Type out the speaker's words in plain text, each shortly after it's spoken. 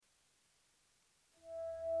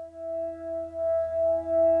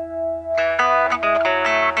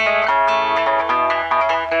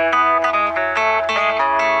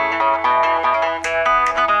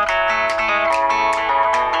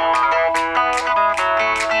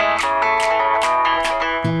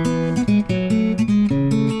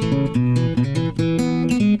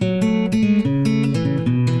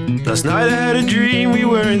Last night I had a dream, we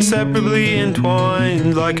were inseparably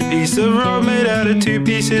entwined, like a piece of rope made out of two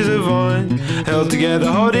pieces of vine, held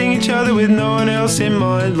together holding each other with no one else in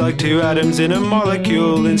mind, like two atoms in a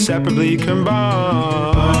molecule inseparably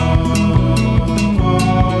combined.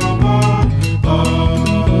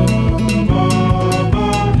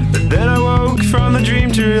 From the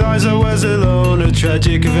dream to realize I was alone, a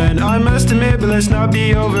tragic event I must admit, but let's not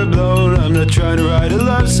be overblown. I'm not trying to write a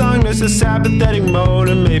love song, just a sympathetic moan.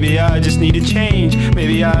 And maybe I just need a change,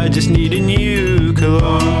 maybe I just need a new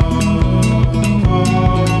cologne.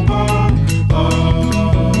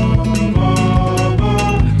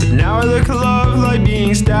 Now I look at love like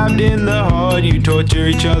being stabbed in the heart. You torture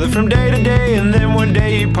each other from day to day and then one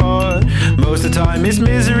day you part. Most of the time it's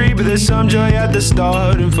misery, but there's some joy at the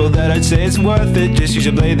start. And for that I'd say it's worth it, just use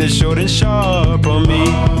a blade that's short and sharp on me.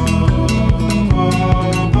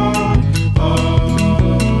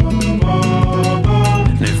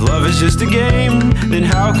 And if love is just a game, then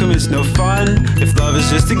how come it's no fun? If love is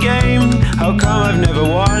just a game, how come I've never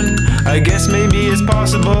won? I guess maybe it's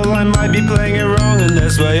possible I might be playing it wrong, and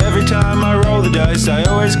that's why every time I roll the dice I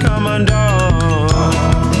always come undone.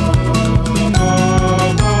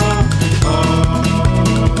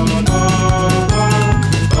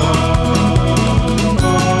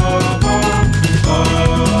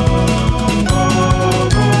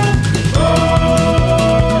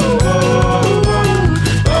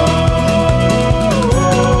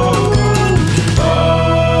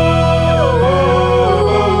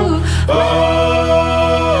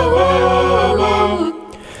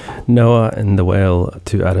 Noah and the Whale,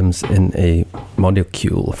 two atoms in a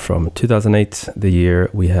molecule from 2008, the year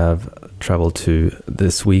we have traveled to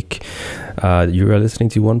this week. You are listening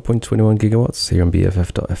to 1.21 gigawatts here on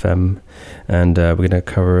BFF.fm, and we're going to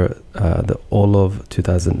cover all of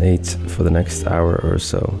 2008 for the next hour or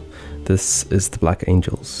so. This is the Black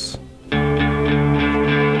Angels.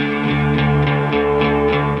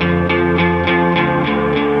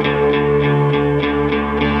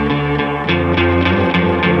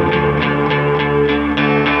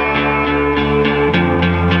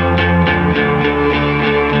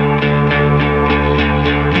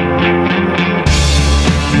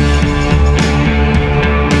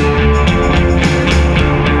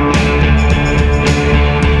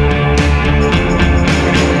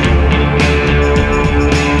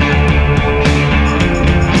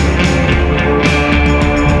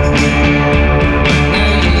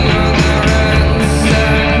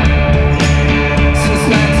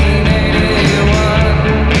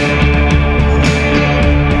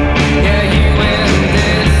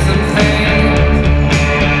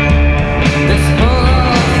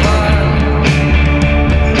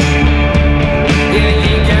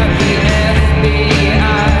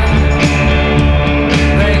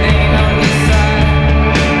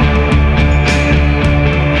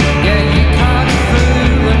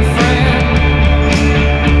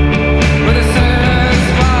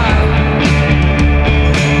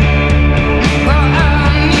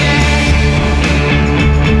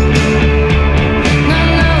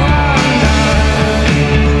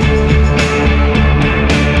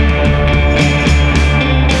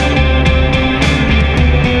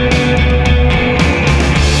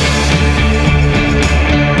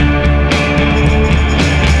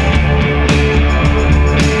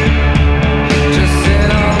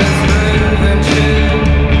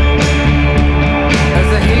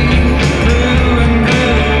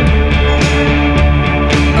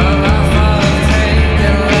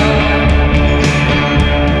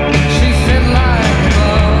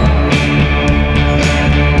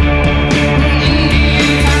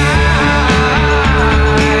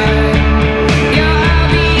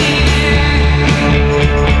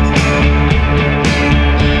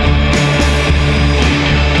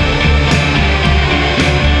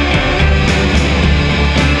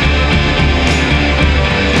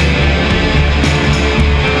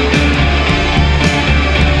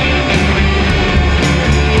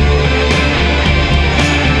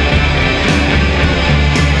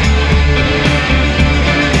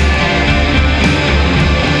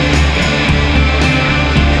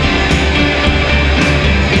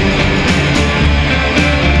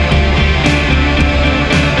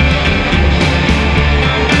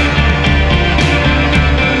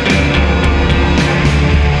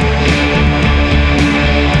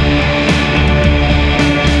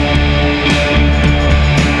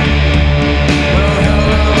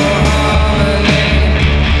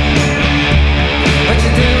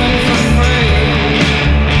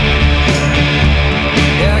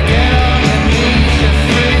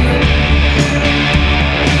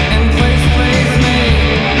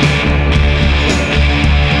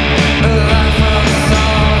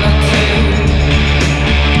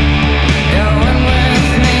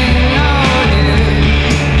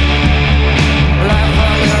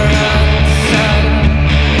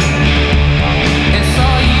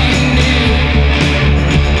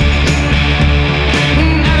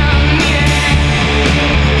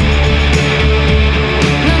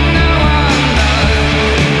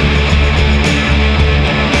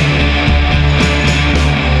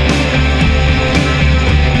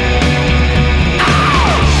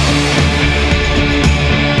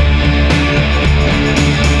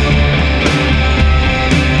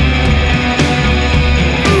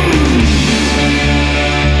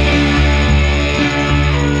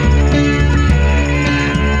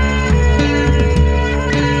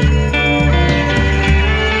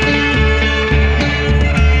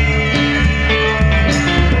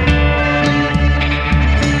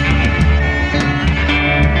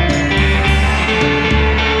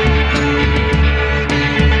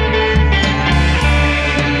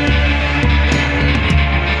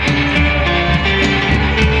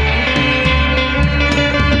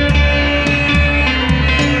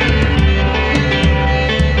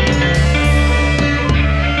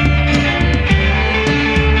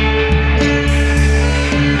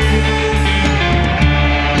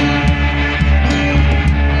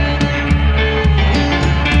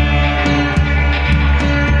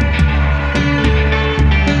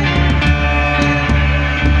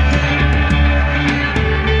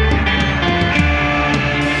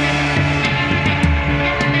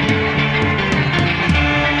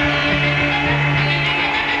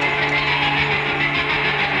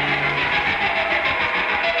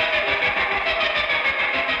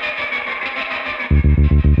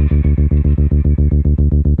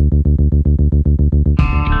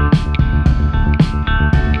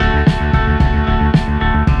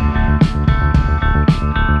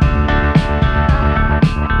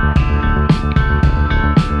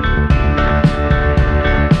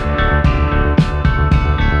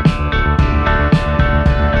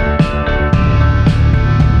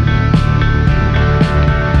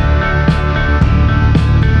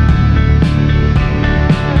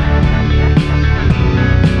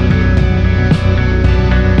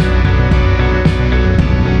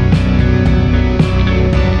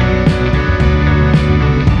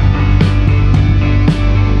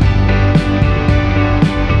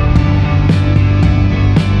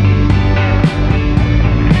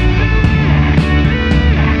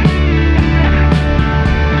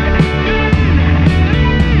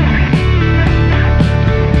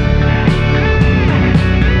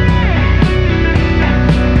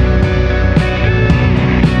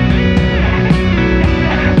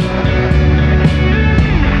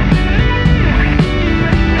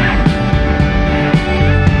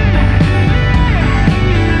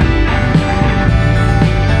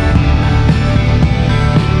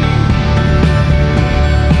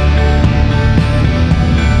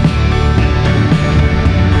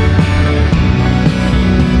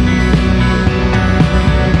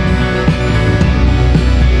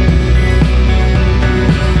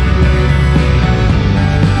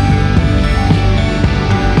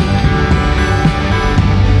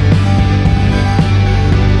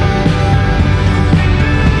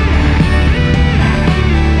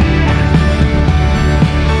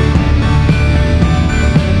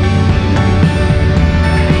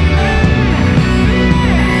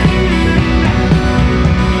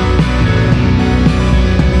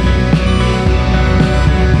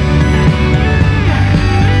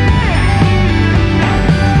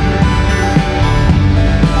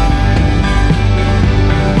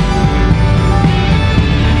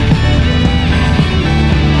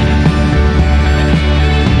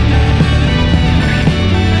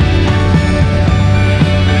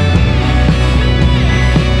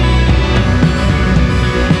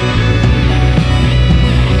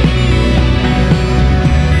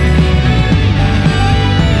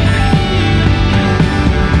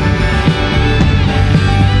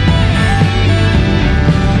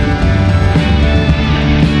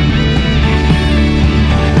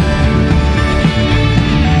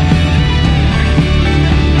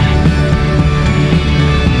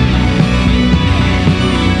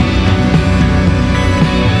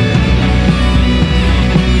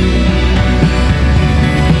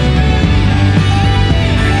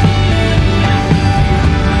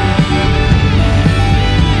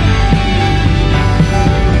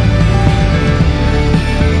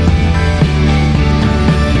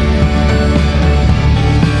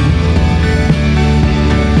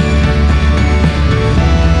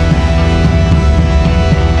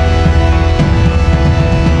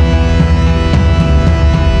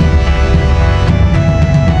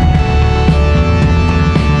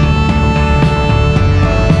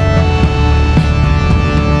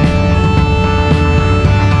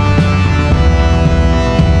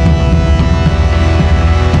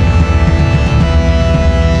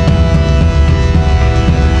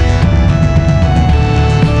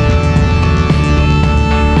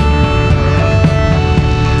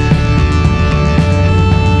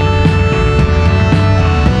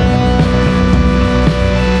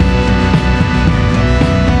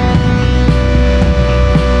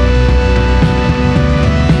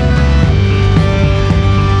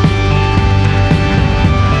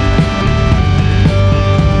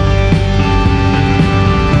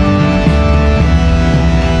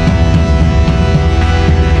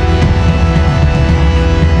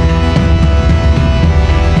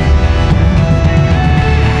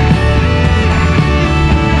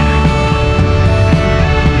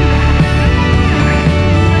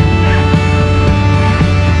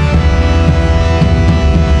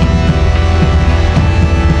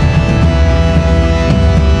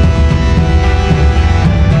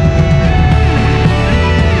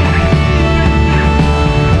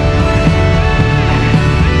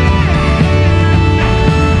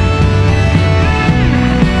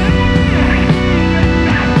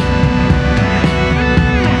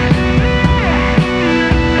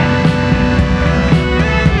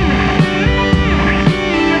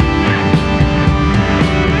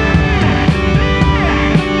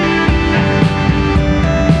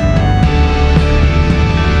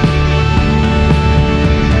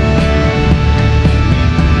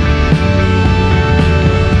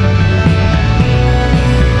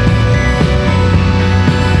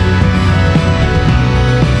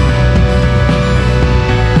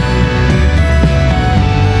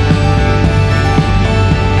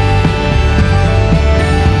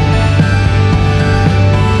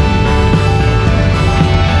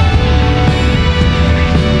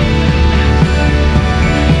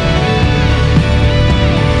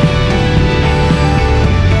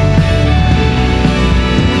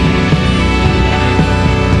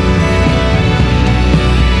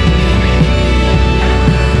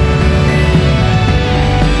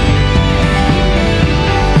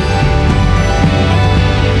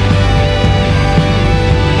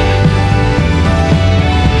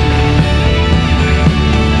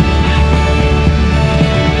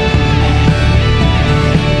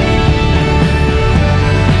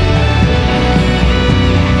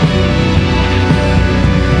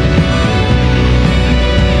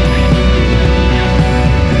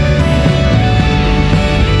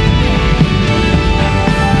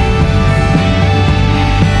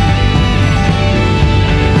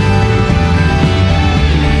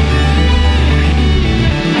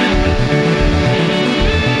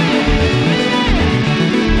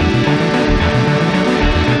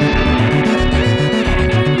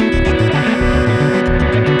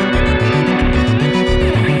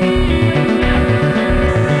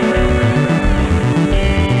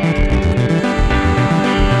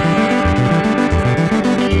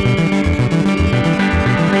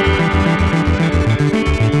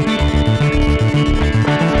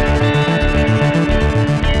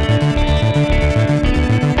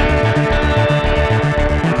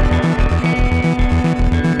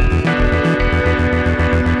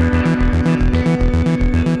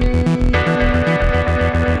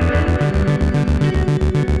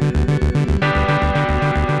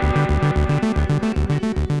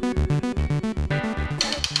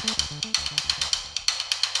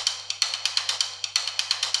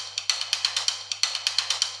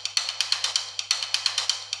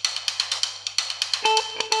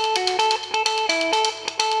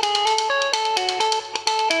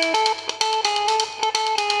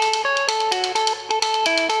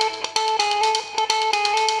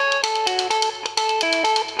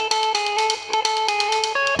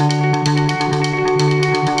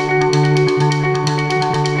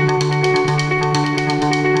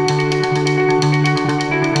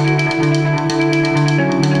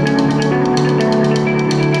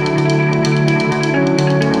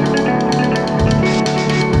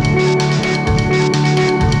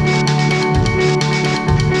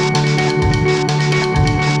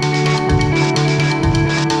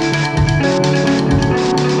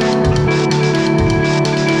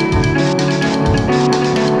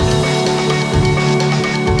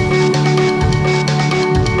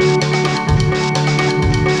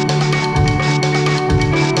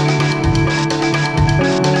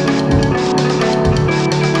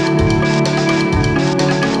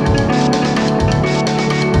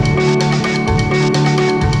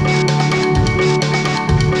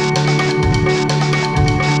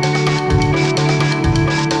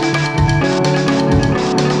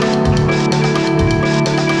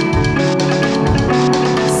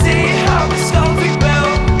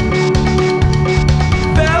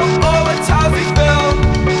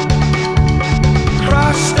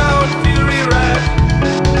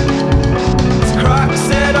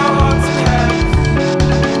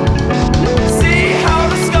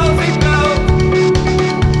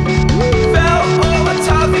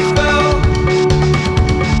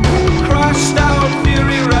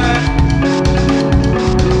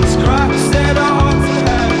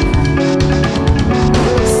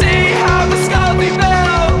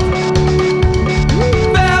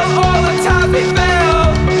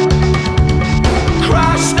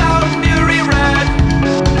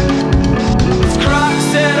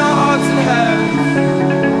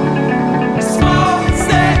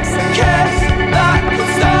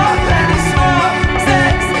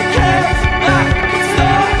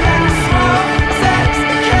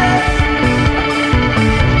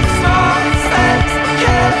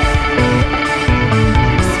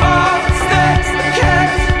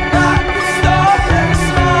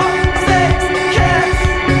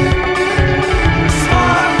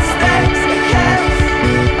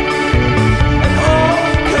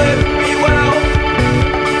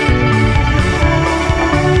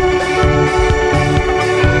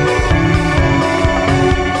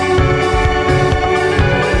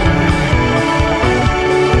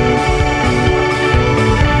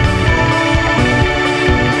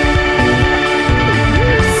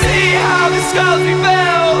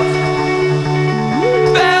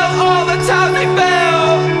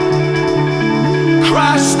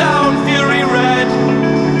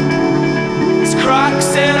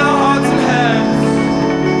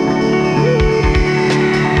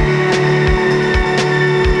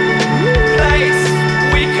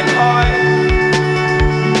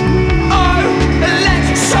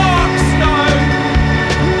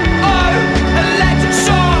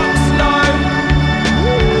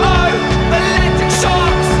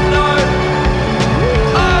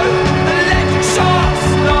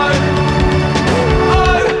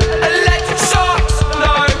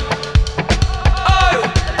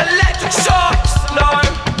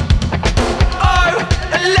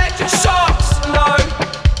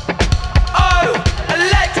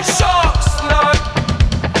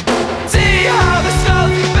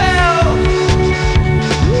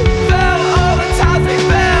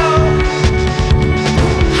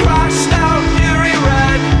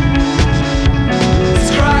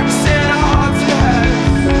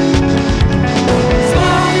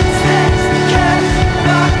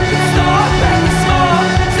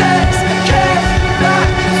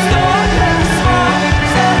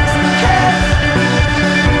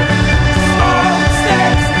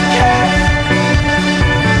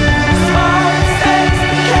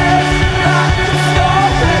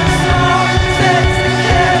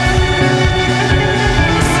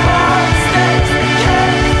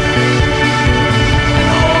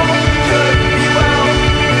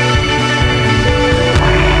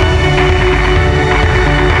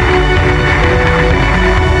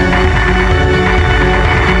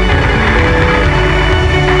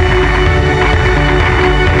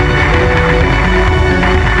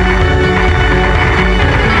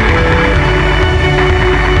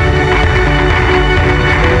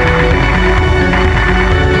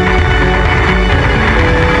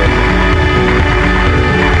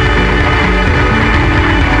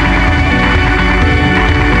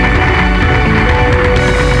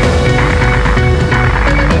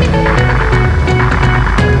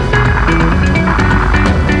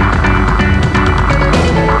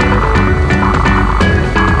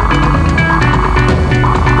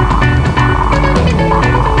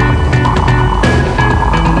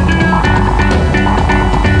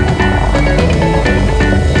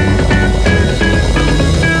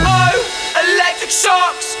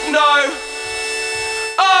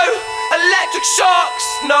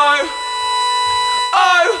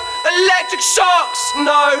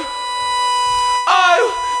 no. Oh,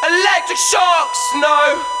 electric shocks,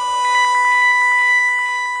 no.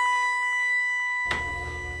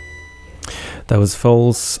 That was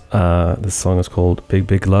Foals. The song is called Big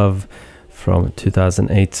Big Love from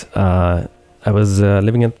 2008. I was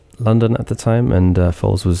living in London at the time, and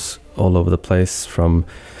Foals was all over the place from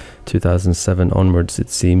 2007 onwards, it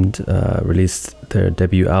seemed. Released their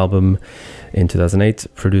debut album in 2008,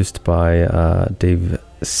 produced by Dave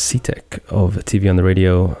Sitek of TV on the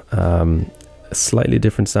Radio. A slightly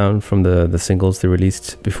different sound from the singles they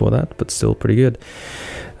released before that, but still pretty good.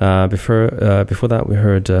 Before that, we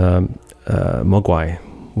heard Mogwai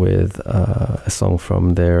with a song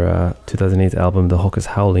from their 2008 album The Hawk is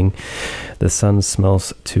Howling, The Sun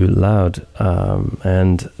Smells Too Loud,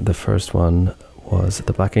 and the first one was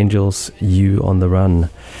The Black Angels, You on the Run.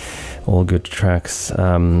 All good tracks.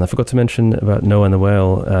 I forgot to mention about Noah and the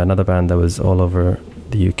Whale, another band that was all over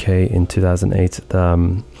the UK in 2008.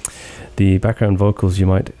 The background vocals you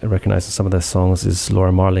might recognize in some of their songs is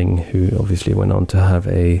Laura Marling, who obviously went on to have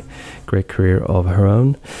a great career of her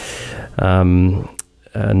own.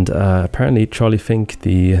 And apparently Charlie Fink,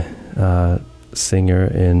 the singer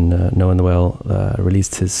in Noah and the Whale,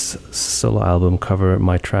 released his solo album Cover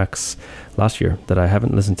My Tracks last year that I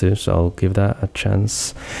haven't listened to, so I'll give that a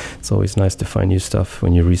chance. It's always nice to find new stuff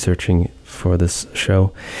when you're researching for this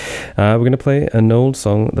show. We're going to play an old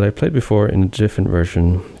song that I played before in a different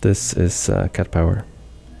version. This is Cat Power.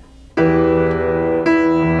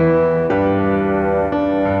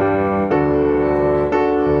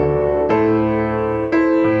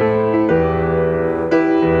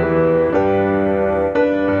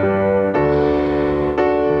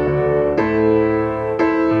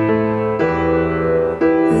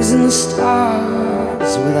 In the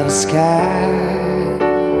stars without a sky,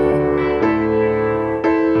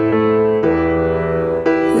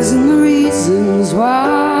 losing the reasons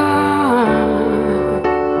why,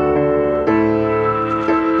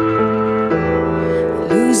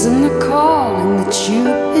 losing the calling that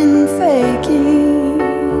you've been faking,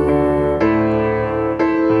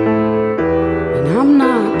 and I'm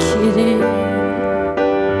not kidding.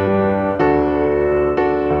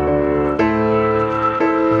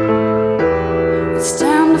 It's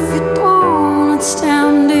damned if you don't, it's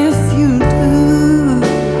damned if you do.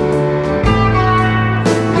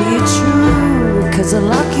 Be true, 'cause I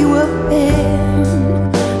lock you up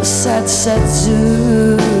in a sad, sad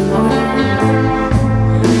zoo.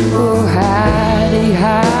 Oh, hidey,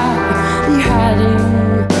 hiding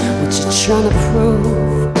what you're trying to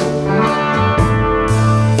prove.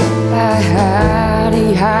 Hidey,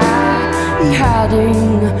 hiding,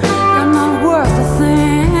 you're not worth a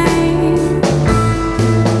thing.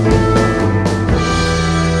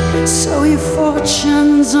 So your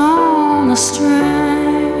fortune's on a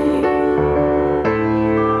string.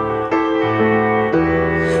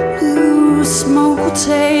 Blue smoke will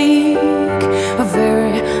take a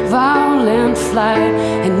very violent flight,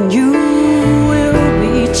 and you will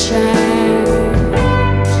be changed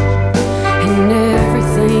in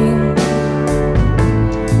everything,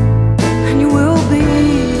 and you will be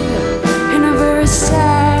in a very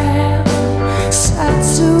sad, sad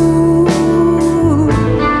zoo.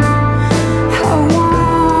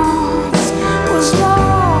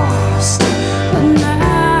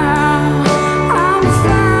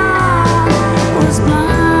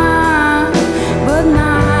 But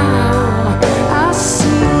now I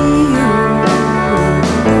see you.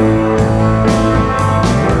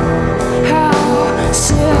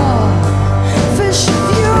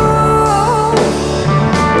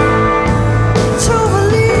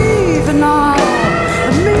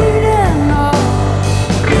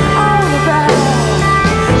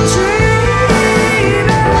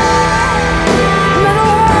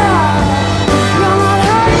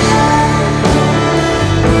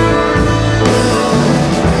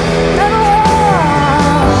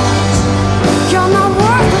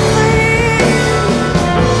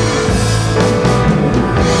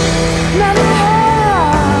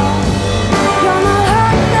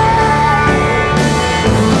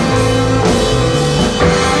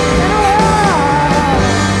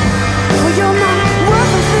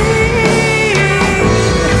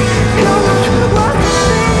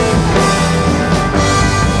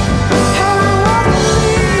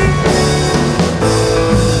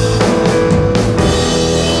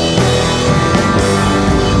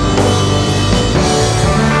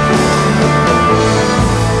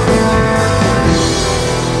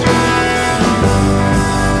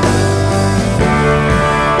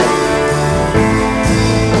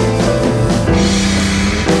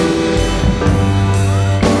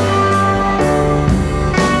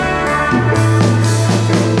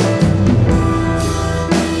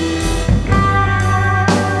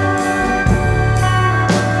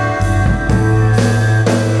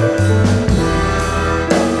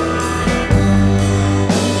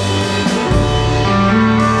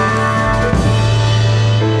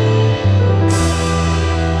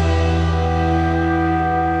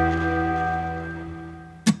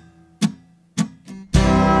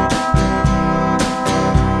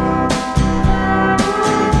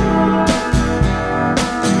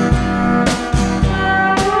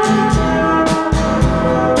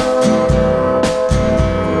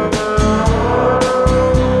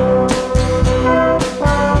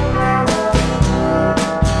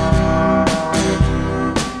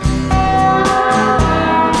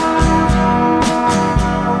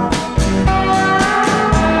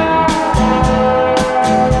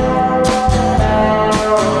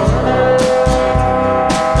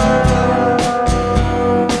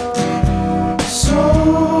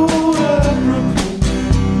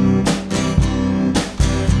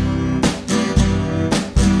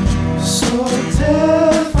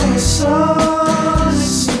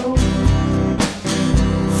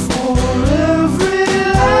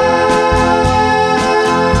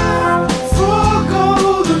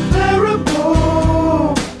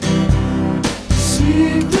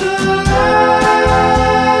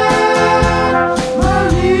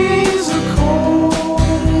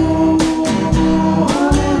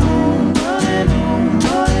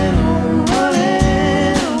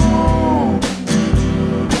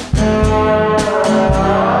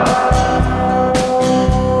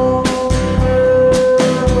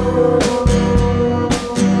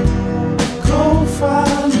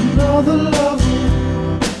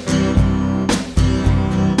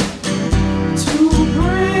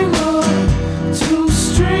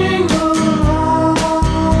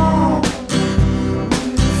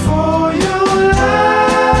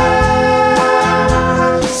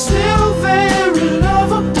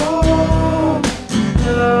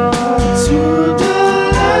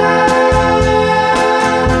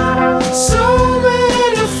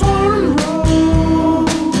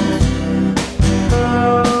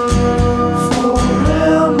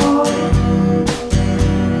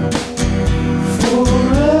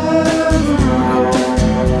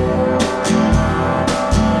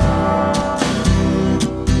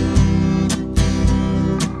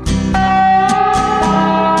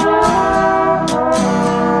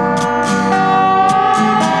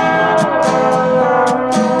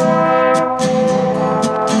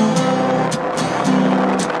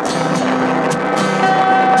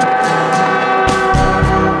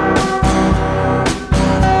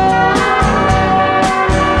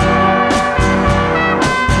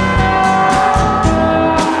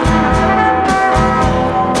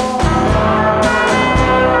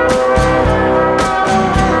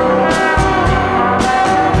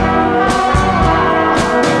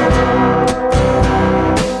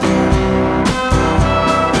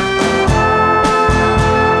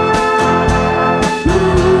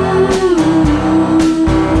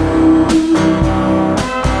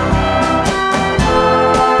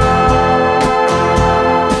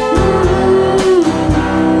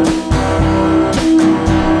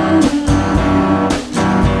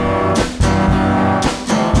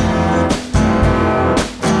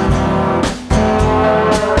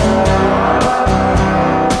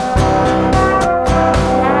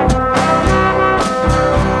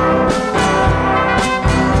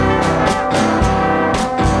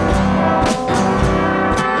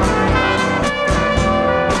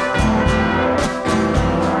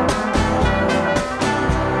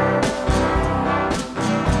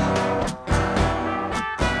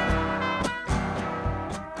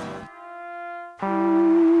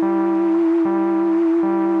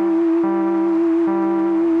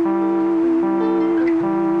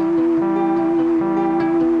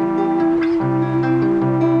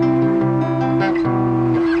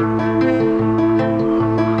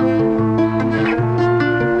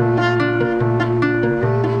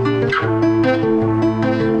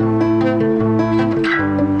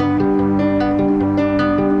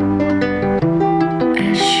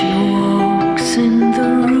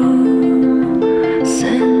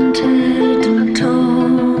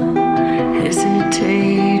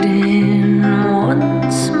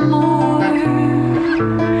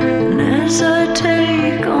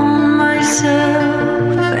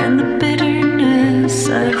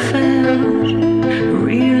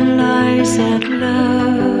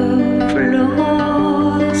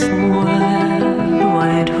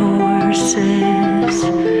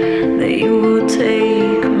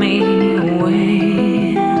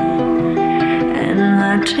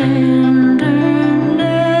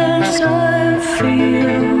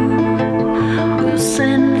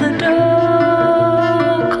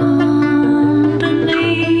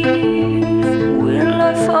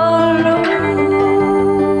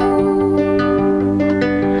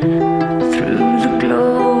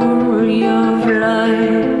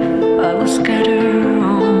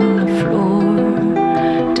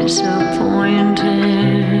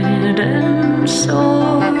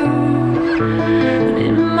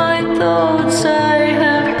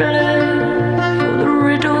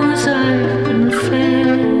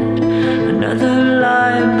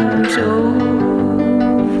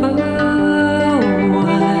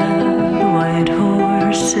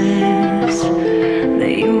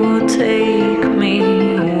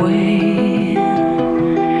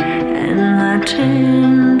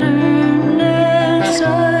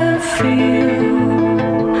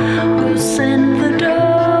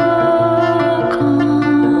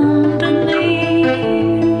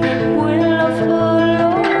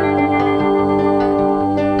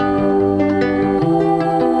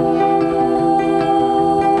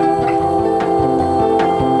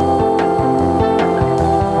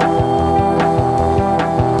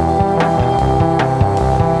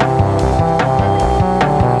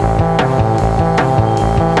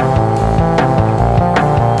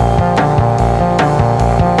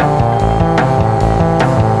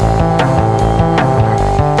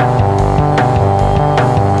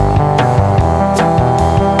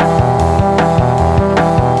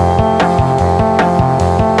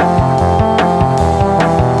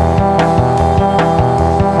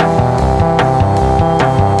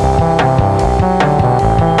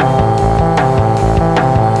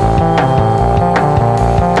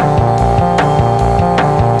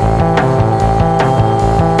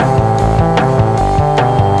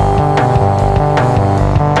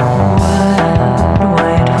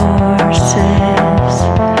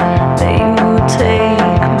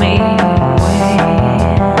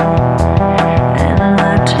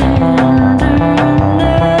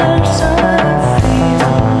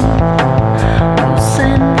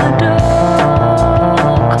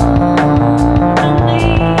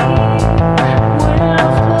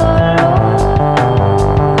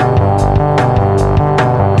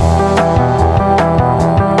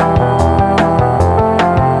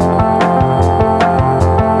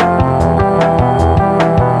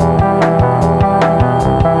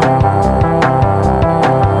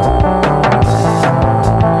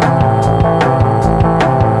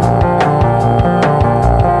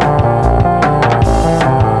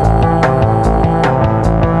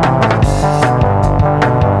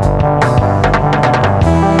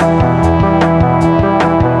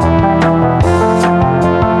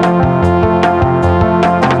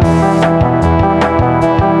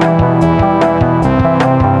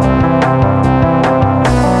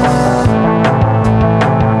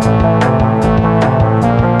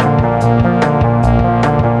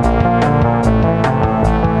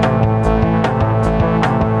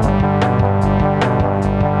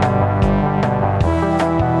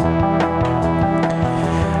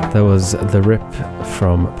 That was The Rip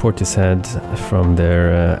from Portishead from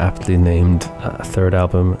their aptly named third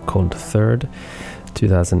album called Third,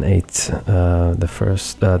 2008.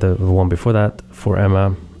 The one before that, For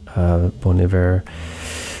Emma, Bon Iver,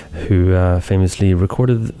 who famously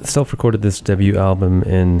self-recorded this debut album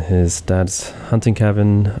in his dad's hunting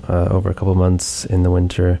cabin over a couple of months in the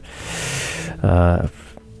winter,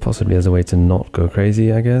 possibly as a way to not go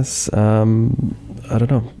crazy, I guess. I don't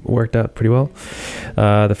know, worked out pretty well.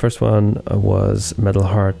 The first one was Metal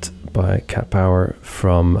Heart by Cat Power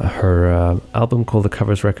from her album called The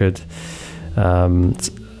Covers Record.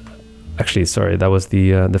 Actually, sorry, that was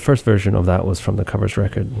the first version of that was from the Covers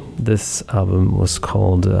Record. This album was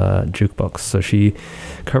called Jukebox. So she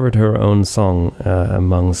covered her own song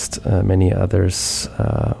amongst many others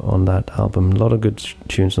on that album. A lot of good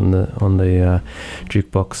tunes on the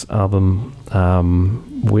Jukebox album.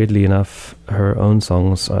 Weirdly enough, her own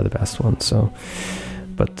songs are the best ones. So,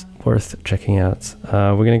 but worth checking out.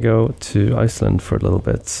 We're gonna go to Iceland for a little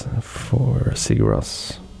bit for Sigur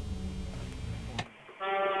Rós.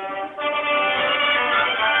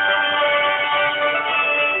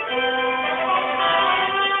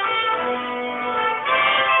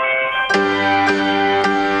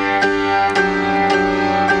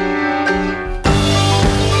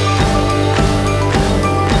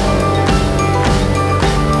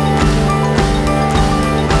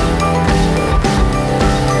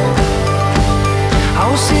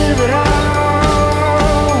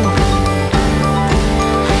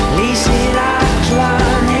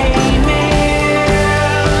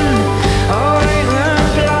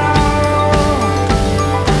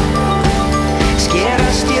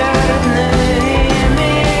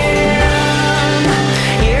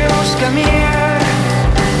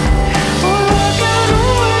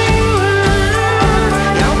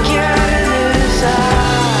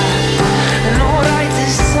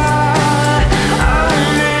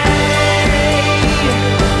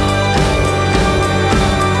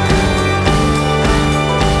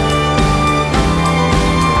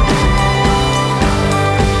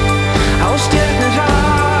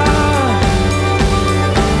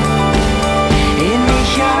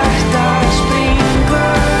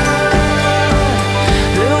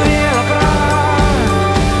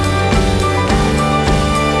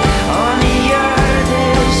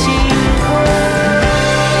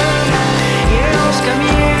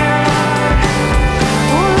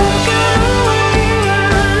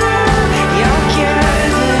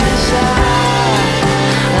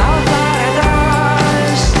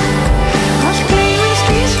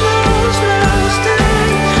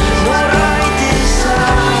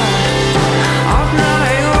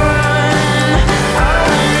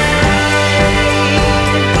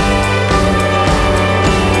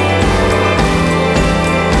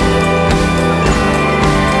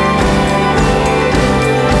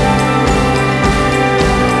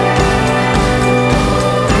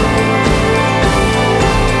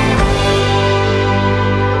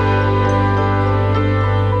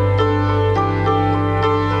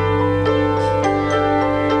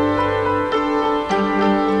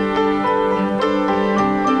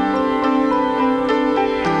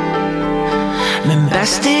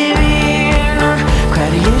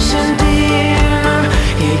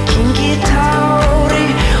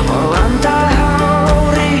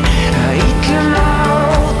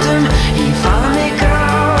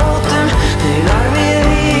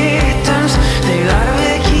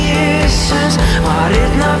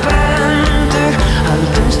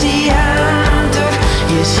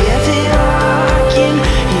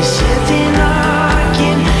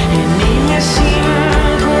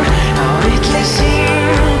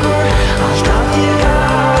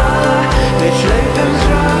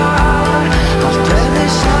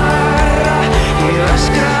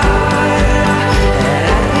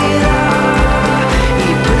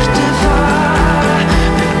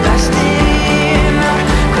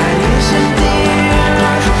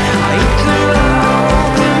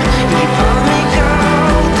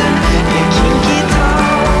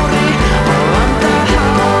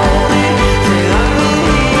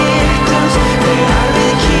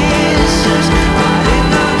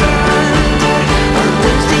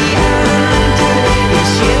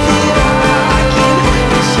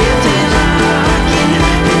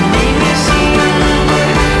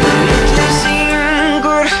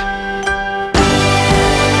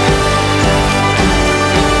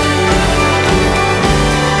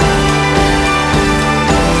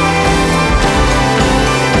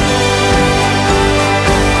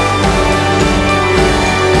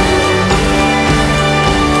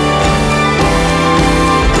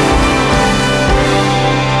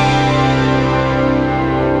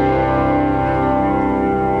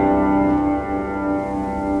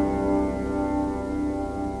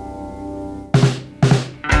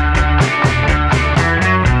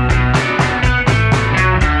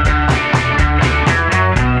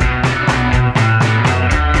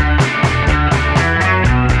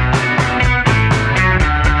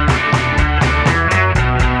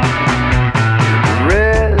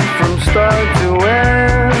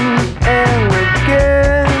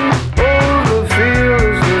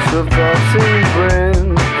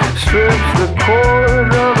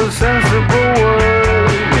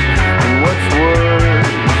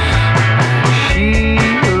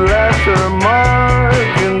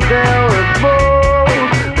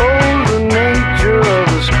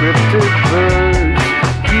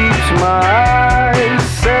 my eyes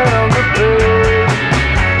set on the page,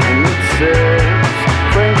 and it says,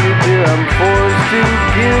 frankly dear, I'm forced to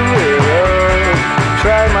give it up.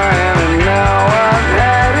 Try my hand and now I've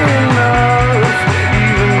had enough.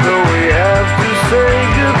 Even though we have to say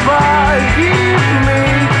goodbye, keep me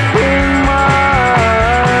in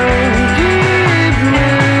mind. Keep me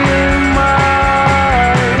in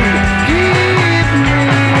mind. Keep me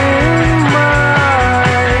in mind.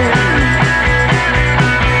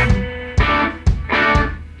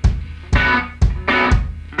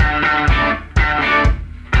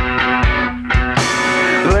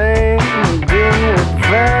 Blame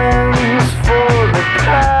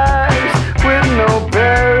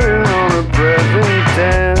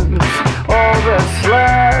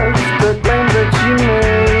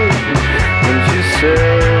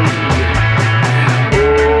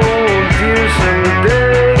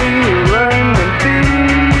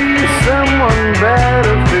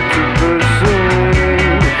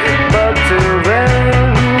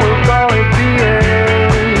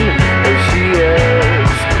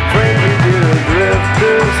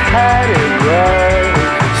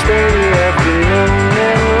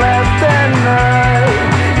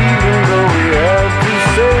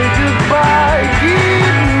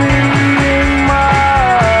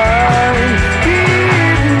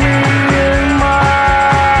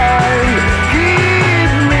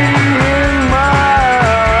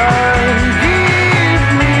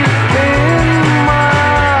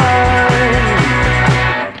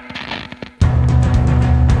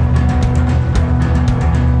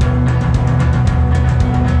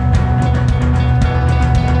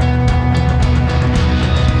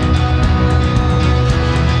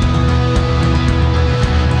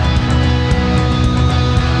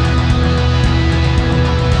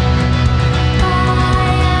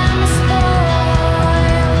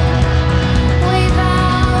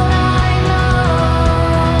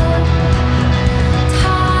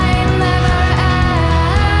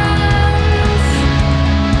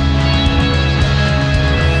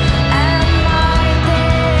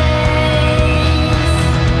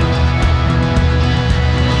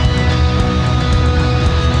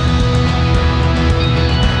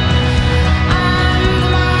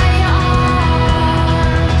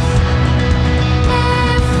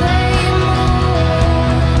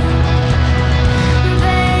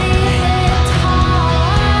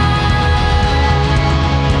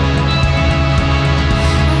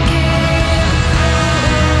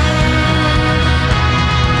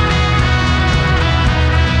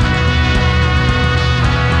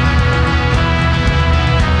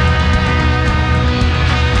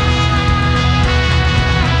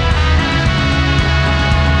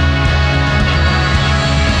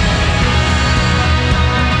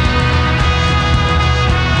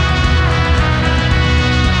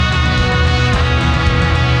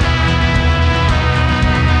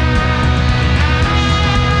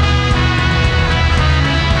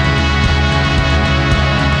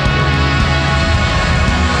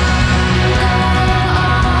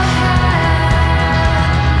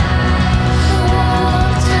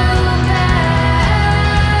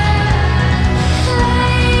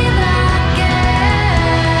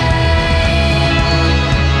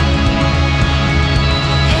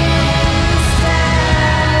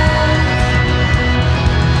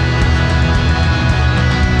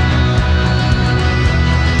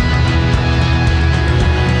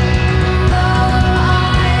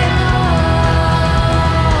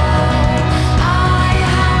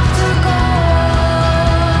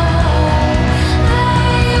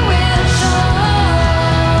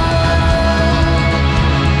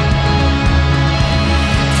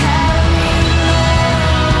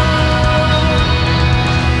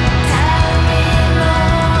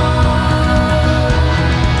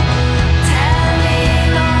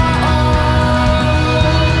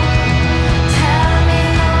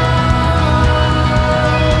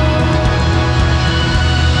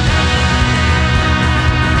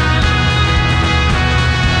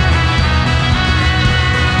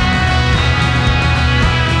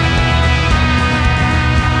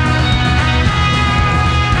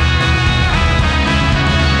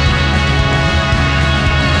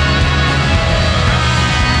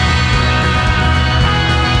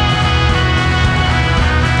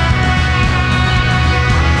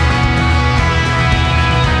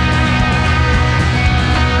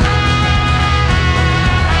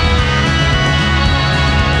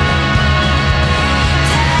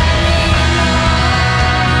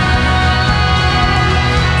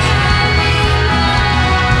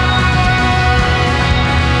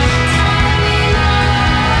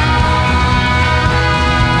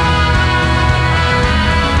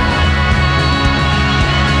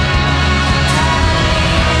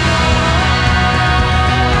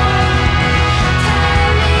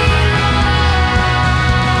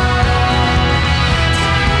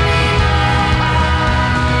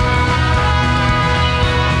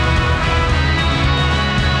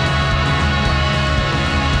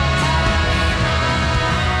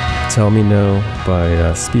Tell Me No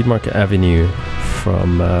by Speed Market Avenue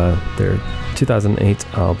from their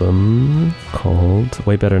 2008 album called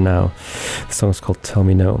Way Better Now. The song is called Tell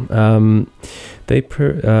Me No. They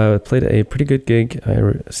played a pretty good gig,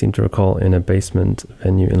 I seem to recall, in a basement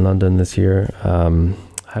venue in London this year.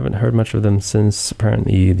 I haven't heard much of them since.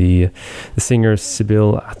 Apparently the singer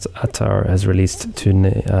Sibyl Attar has released two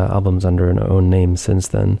albums under her own name since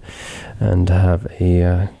then and have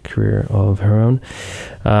a career of her own.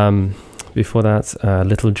 Before that,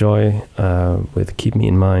 Little Joy with Keep Me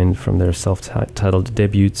in Mind from their self-titled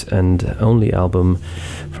debut and only album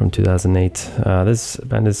from 2008. This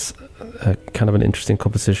band is kind of an interesting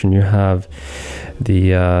composition. You have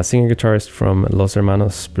the singer-guitarist from Los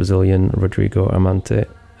Hermanos, Brazilian Rodrigo Amante,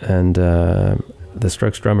 and the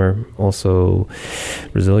Strokes drummer, also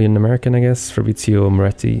Brazilian-American, I guess, Fabrizio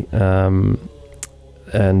Moretti.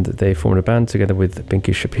 And they formed a band together with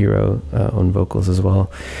Binky Shapiro on vocals as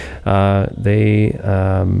well. I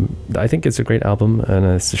think it's a great album, and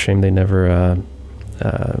it's a shame they never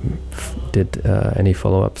did any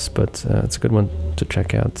follow-ups, but it's a good one to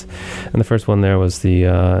check out. And the first one there was the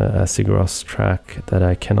Sigur track that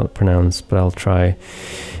I cannot pronounce, but I'll try.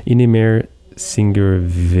 Inimir Singer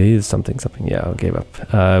Viz something. Yeah, I gave up.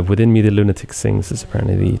 Within Me the Lunatic Sings is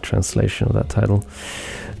apparently the translation of that title.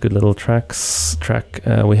 Good little track.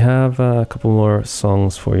 We have a couple more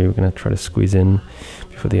songs for you. We're going to try to squeeze in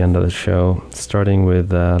before the end of the show, starting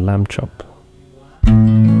with Lamb Chop.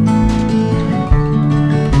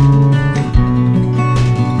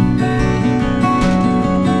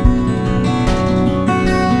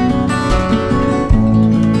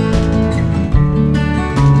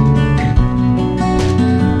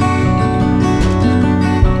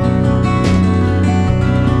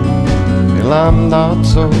 I'm not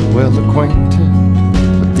so well acquainted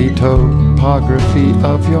with the topography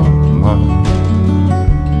of your mind.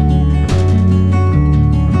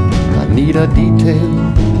 I need a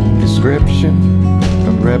detailed description,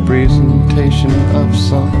 a representation of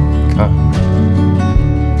some kind.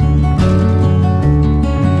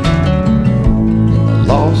 I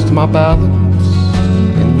lost my balance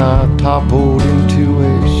and I toppled into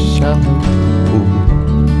a shallow pool.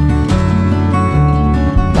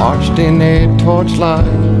 Marched in a torchlight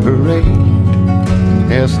parade,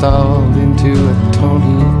 hairstyled into a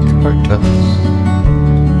Tony Curtis.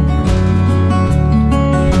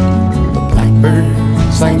 The blackbird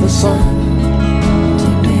sang the sun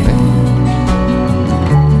today,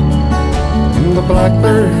 and the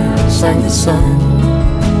blackbird sang the sun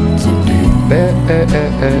today,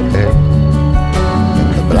 and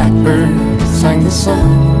the blackbird sang the sun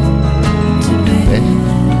today.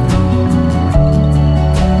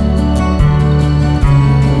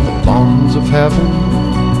 Bonds of heaven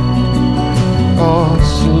are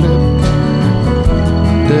slipped,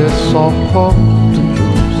 dissolved and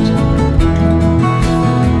loosed.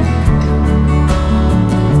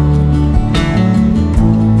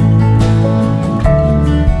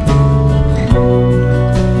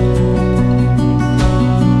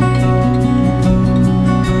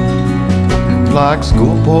 Like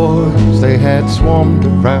schoolboys, they had swarmed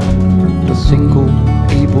around a single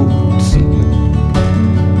evil seal.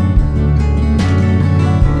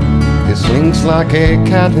 He slinks like a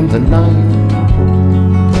cat in the night,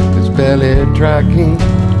 his belly dragging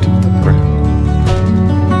to the ground,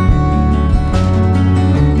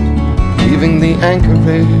 leaving the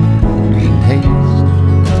anchorage in haste.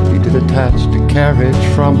 He did attach the carriage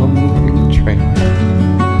from a moving train.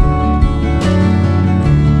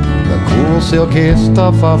 The cool silky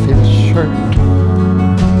stuff of his shirt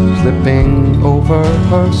slipping over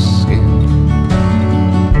her skin.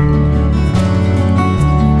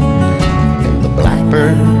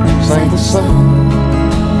 Blackbird sang the sun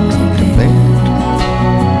to bed,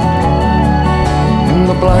 and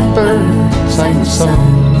the blackbird sang the sun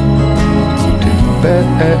to bed,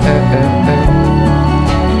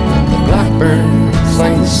 and the blackbird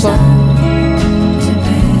sang the sun to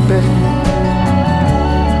bed.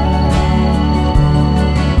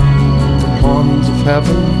 The ponds of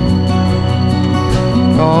heaven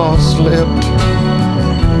are slipped,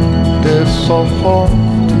 dissolved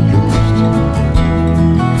and loosed.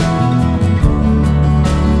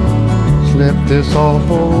 Slipped, dissolved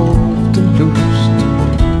and loosed.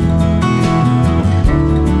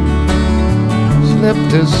 Slipped,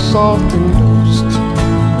 dissolved and loosed.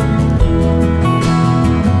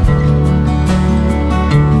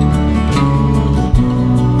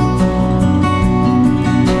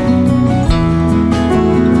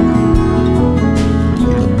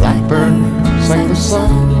 The blackbird sang the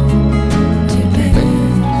sun today,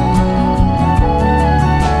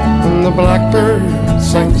 and the blackbird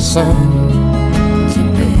sang the sun to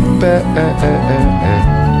bed, and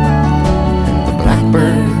the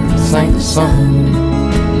blackbird sang the sun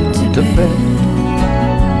to bed.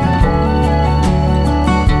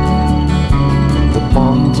 The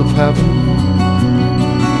bonds of heaven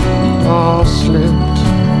are slipped,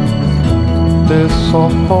 they're so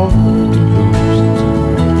hard to lose.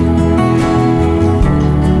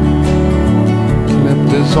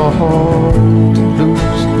 Slipped is so hard to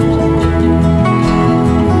lose.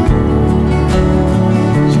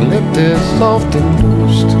 Slipped is often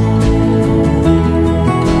loosed.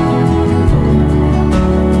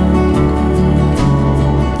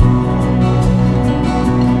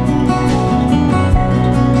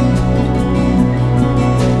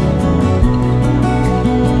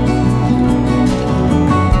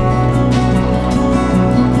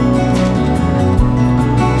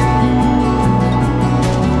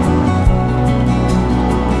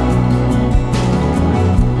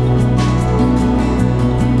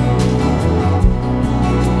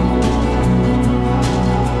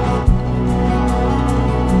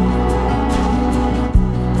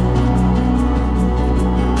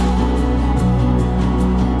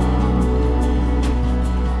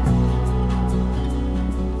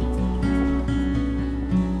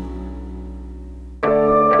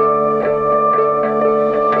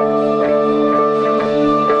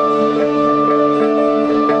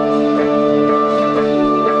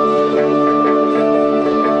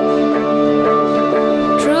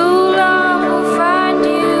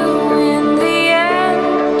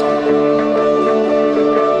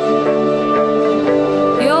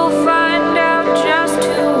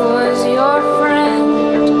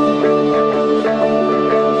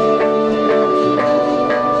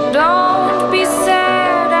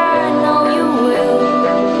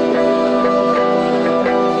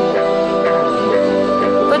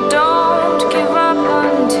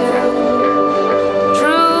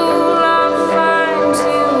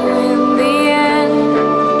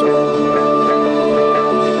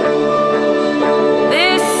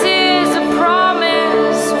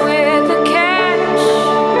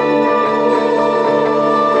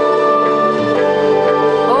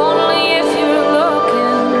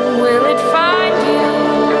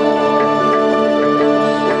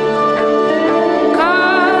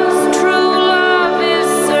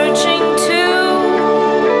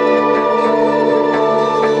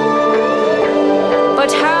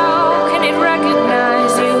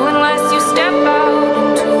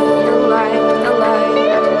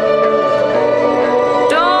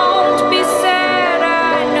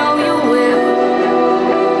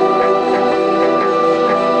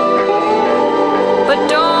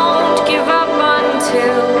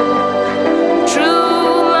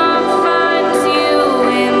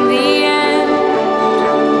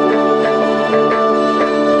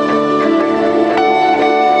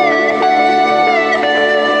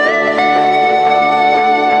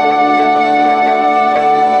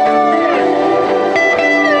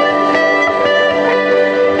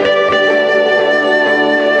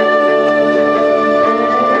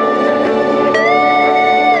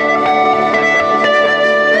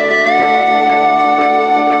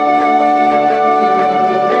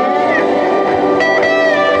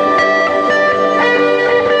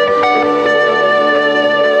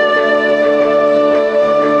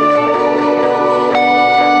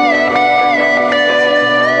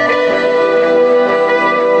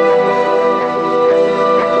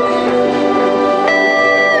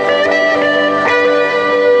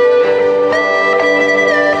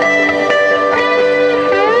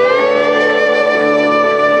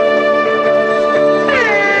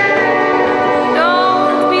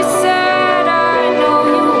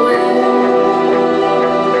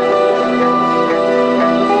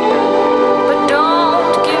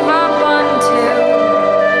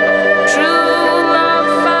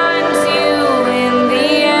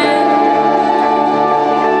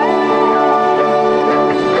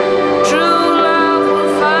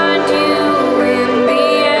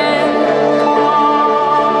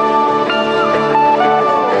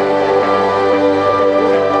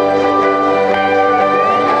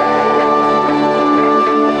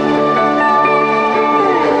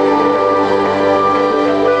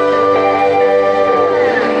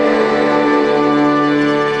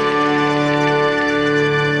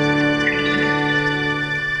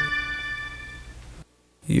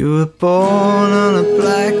 You were born on a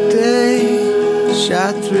black day,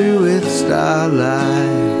 shot through with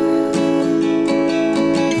starlight,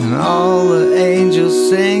 and all the angels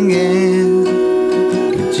singing,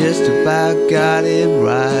 you just about got it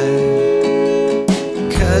right.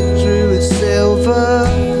 Cut through with silver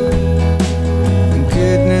and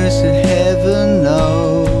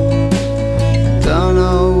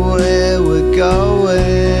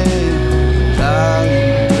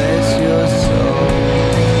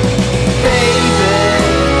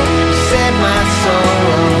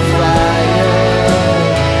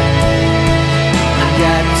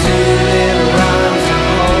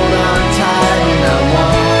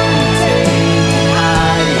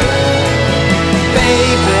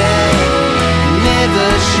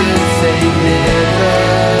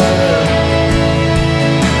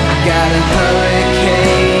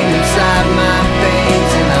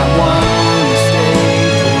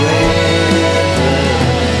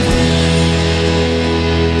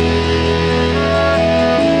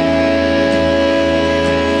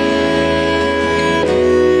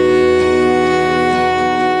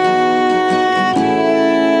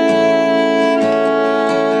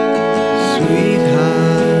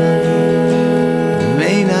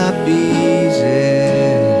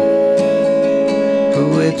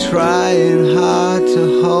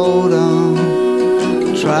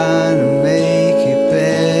trying to make it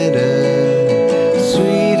better.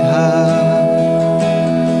 Sweetheart,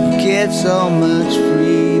 you get so much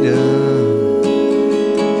freedom,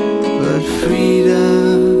 but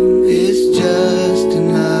freedom is just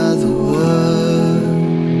another word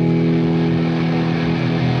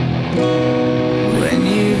when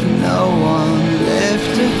you've no one left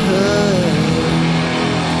to hurt.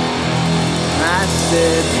 I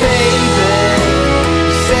said, baby,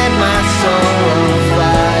 set my soul on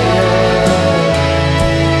fire.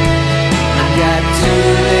 I got two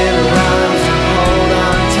little arms to hold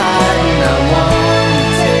on tight, and I want to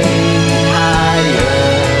take it higher.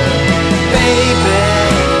 Baby,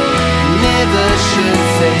 never should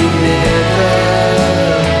say never.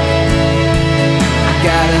 I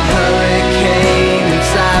got a hurricane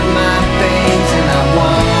inside my veins, and I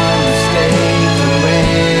want to stay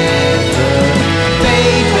forever.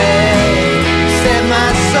 Baby, set my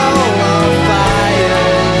soul on fire.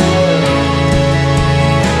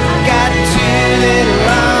 I got two little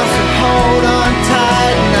arms to hold on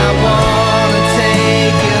tight, and I wanna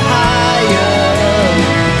take you higher.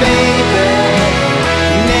 Baby,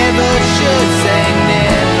 never should say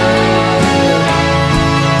never.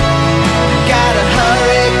 Got a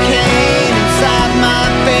hurricane inside my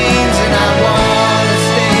veins, and I wanna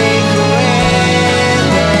stay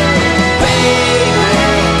forever. Baby,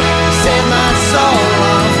 set my soul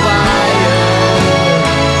on fire.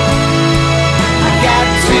 I got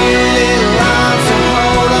two little arms to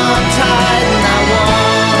hold on tight, and I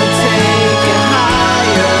wanna take you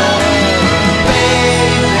higher.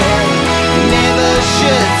 Baby, never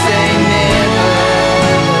should say never.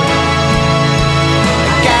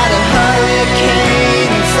 I got a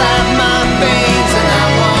hurricane inside my veins, and I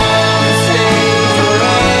wanna stay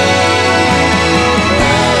forever.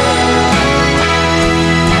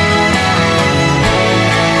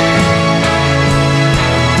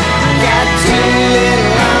 Got two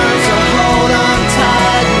little arms to hold on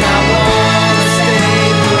tight, and I wanna stay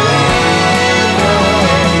forever.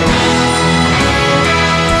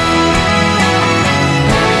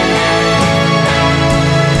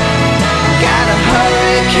 Got a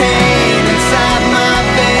hurricane inside my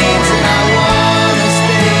veins, and I wanna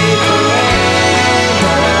stay forever.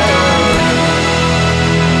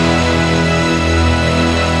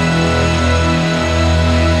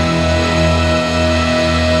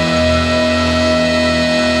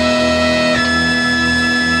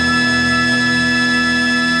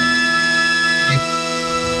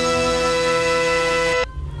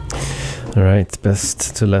 All right,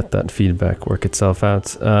 best to let that feedback work itself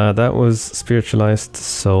out. That was Spiritualized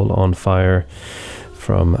Soul on Fire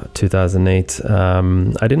from 2008.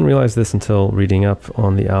 I didn't realize this until reading up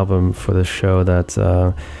on the album for the show, that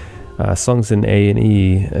songs in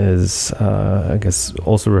A&E is, I guess,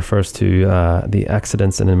 also refers to the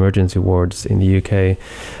Accidents and Emergency Wards in the UK,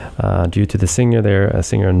 due to the singer there, a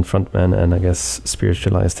singer and frontman, and I guess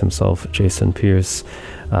spiritualized himself, Jason Pierce,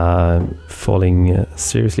 falling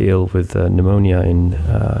seriously ill with pneumonia in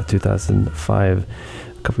 2005, a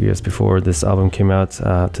couple of years before this album came out,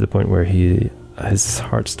 to the point where his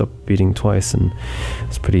heart stopped beating twice, and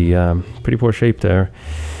it's pretty poor shape there.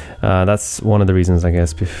 That's one of the reasons, I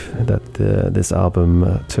guess, that this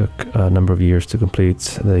album took a number of years to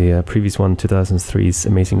complete. The previous one, 2003's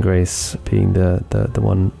Amazing Grace, being the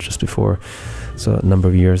one just before, so a number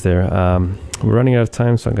of years there. We're running out of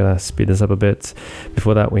time, so I'm gonna speed this up a bit.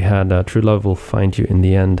 Before that, we had True Love Will Find You in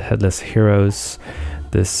the End, Headless Heroes.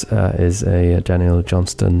 This is a Daniel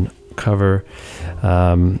Johnston cover.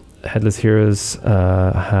 Headless Heroes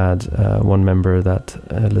had one member that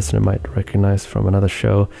a listener might recognize from another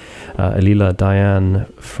show, Alila Diane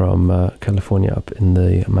from California, up in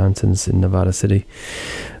the mountains in Nevada City.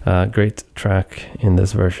 Great track in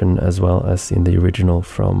this version, as well as in the original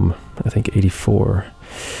from, I think, 84.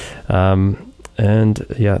 And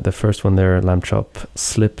yeah, the first one there, Lamb Chop,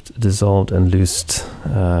 Slipped, Dissolved and Loosed,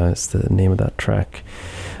 is the name of that track.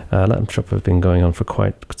 Lamb Chop have been going on for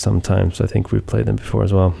quite some time, so I think we've played them before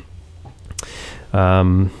as well.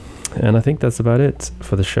 And I think that's about it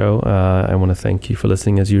for the show. I want to thank you for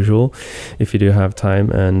listening as usual. If you do have time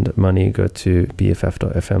and money, go to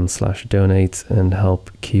bff.fm/donate and help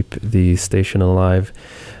keep the station alive.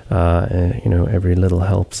 Every little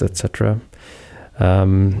helps, etc.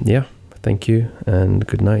 Thank you and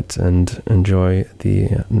good night, and enjoy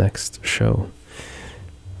the next show.